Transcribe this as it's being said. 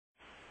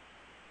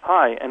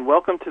Hi, and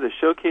welcome to the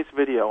showcase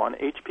video on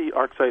HP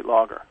ArcSight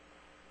Logger.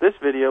 This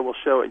video will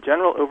show a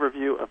general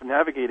overview of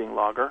navigating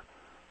Logger,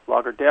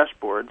 Logger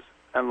dashboards,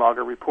 and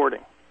Logger reporting.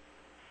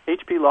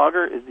 HP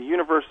Logger is the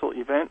universal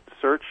event,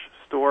 search,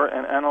 store,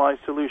 and analyze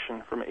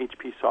solution from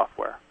HP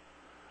software.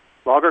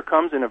 Logger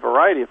comes in a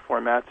variety of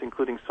formats,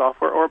 including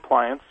software or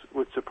appliance,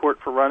 with support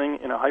for running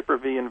in a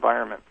Hyper-V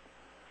environment.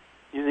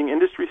 Using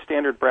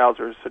industry-standard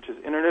browsers such as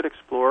Internet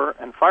Explorer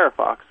and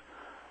Firefox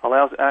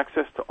allows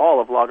access to all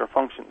of Logger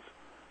functions.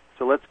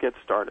 So let's get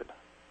started.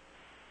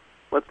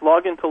 Let's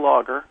log into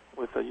Logger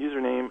with a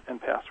username and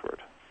password.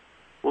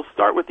 We'll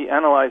start with the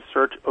Analyze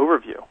Search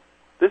overview.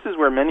 This is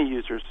where many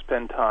users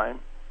spend time,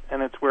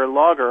 and it's where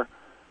Logger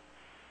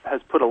has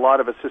put a lot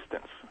of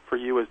assistance for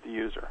you as the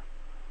user.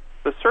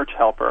 The Search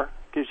Helper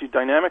gives you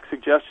dynamic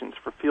suggestions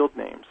for field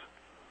names.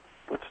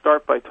 Let's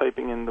start by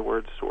typing in the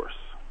word source.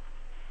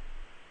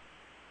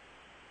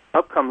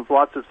 Up comes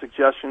lots of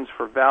suggestions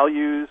for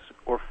values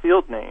or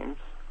field names.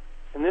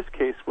 In this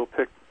case, we'll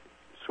pick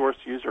source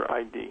user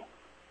ID.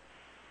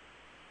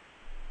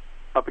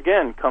 Up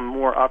again come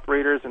more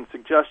operators and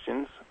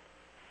suggestions.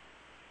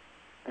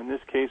 In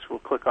this case, we'll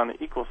click on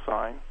the equal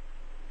sign.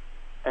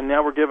 And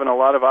now we're given a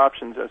lot of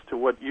options as to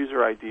what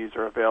user IDs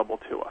are available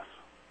to us.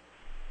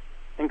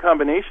 In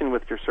combination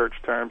with your search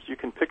terms, you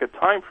can pick a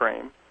time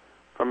frame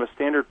from a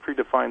standard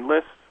predefined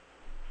list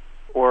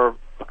or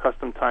a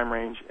custom time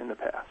range in the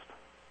past.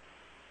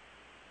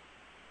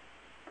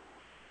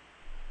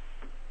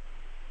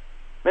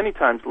 Many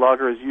times,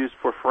 Logger is used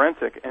for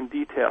forensic and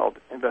detailed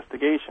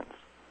investigations.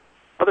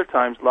 Other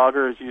times,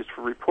 Logger is used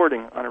for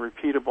reporting on a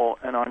repeatable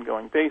and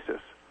ongoing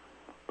basis.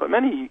 But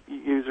many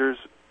users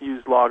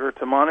use Logger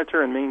to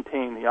monitor and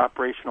maintain the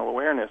operational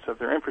awareness of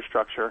their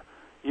infrastructure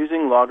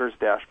using Logger's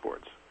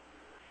dashboards.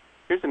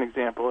 Here's an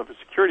example of a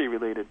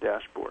security-related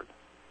dashboard.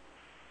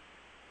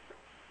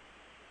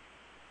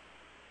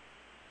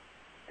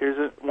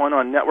 Here's one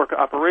on network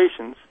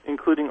operations,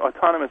 including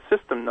autonomous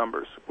system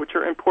numbers, which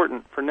are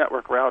important for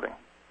network routing.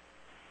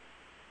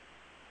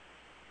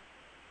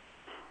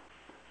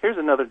 Here's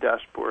another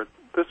dashboard.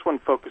 This one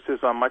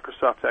focuses on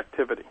Microsoft's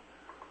activity.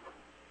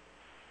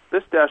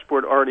 This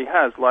dashboard already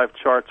has live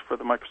charts for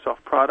the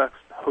Microsoft products,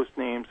 host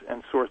names,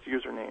 and source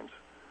usernames.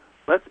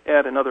 Let's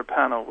add another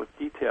panel with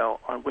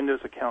detail on Windows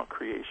account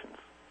creations.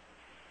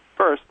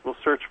 First, we'll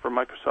search for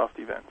Microsoft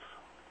events.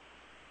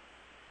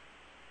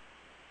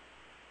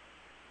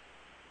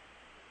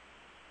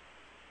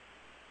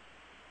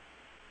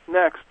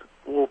 Next,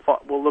 we'll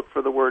look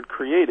for the word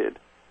created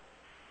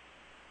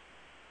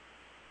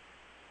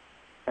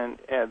and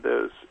add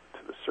those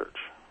to the search.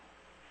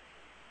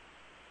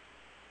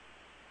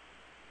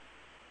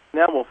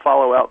 Now we'll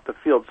follow out the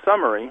field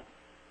summary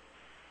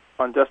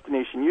on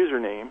destination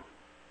username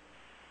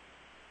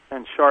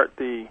and chart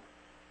the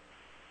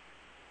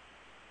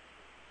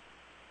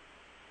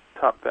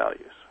top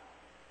values.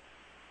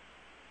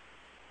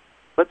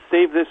 Let's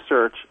save this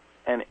search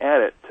and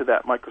add it to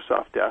that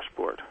Microsoft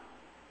dashboard.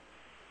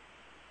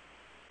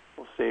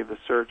 We'll save the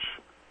search,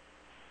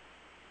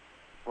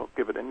 we'll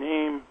give it a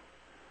name,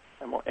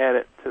 and we'll add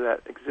it to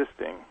that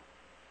existing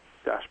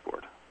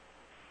dashboard.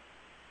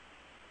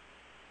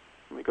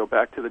 Let me go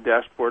back to the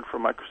dashboard for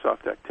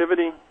Microsoft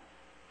Activity,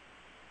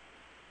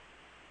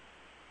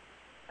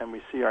 and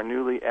we see our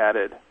newly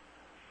added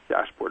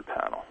dashboard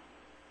panel.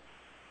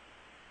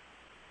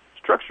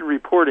 Structured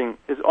reporting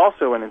is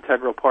also an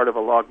integral part of a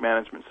log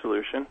management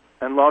solution,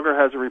 and Logger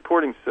has a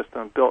reporting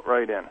system built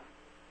right in.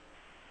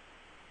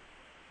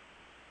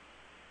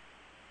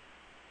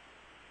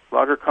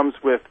 Logger comes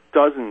with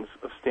dozens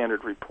of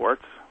standard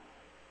reports.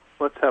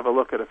 Let's have a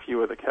look at a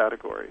few of the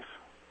categories.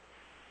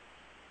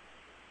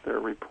 There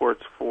are reports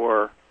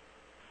for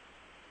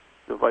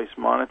device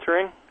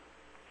monitoring,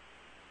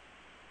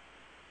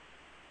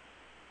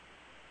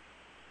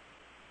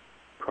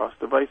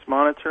 cross-device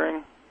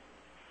monitoring.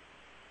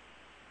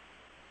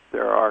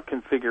 There are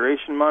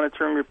configuration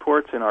monitoring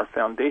reports in our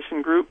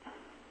foundation group.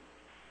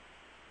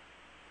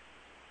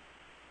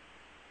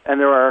 And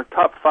there are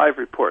top 5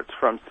 reports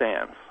from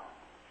SANS.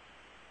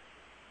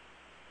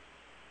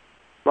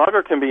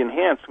 Logger can be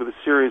enhanced with a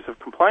series of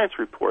compliance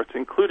reports,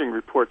 including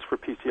reports for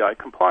PCI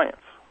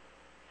compliance.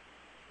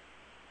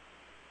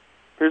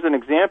 Here's an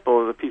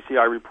example of the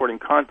PCI reporting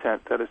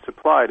content that is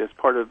supplied as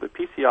part of the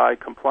PCI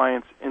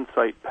Compliance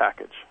Insight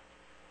package.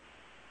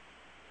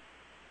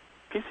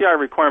 PCI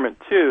Requirement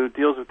 2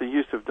 deals with the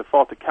use of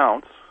default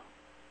accounts.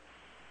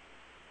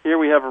 Here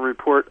we have a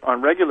report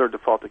on regular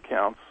default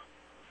accounts.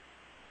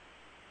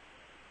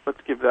 Let's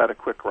give that a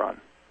quick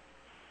run.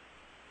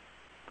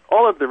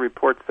 All of the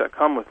reports that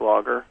come with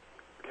Logger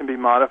can be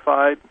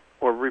modified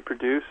or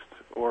reproduced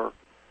or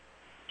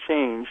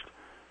changed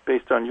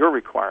based on your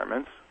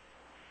requirements.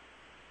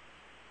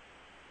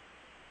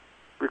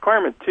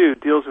 Requirement 2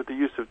 deals with the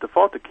use of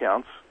default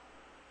accounts.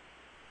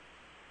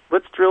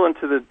 Let's drill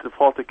into the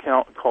default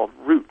account called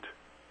root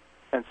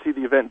and see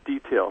the event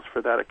details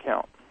for that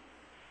account.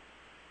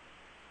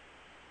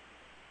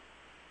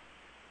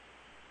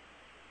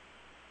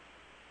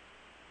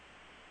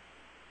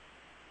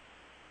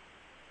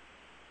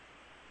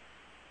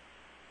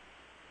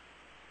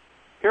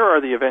 Here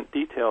are the event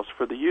details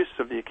for the use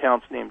of the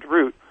accounts named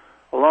root,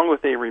 along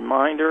with a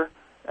reminder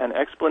and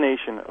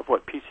explanation of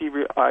what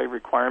PCI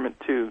Requirement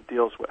 2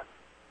 deals with.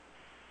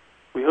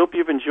 We hope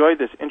you've enjoyed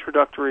this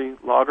introductory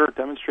Logger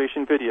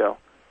demonstration video.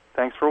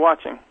 Thanks for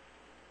watching.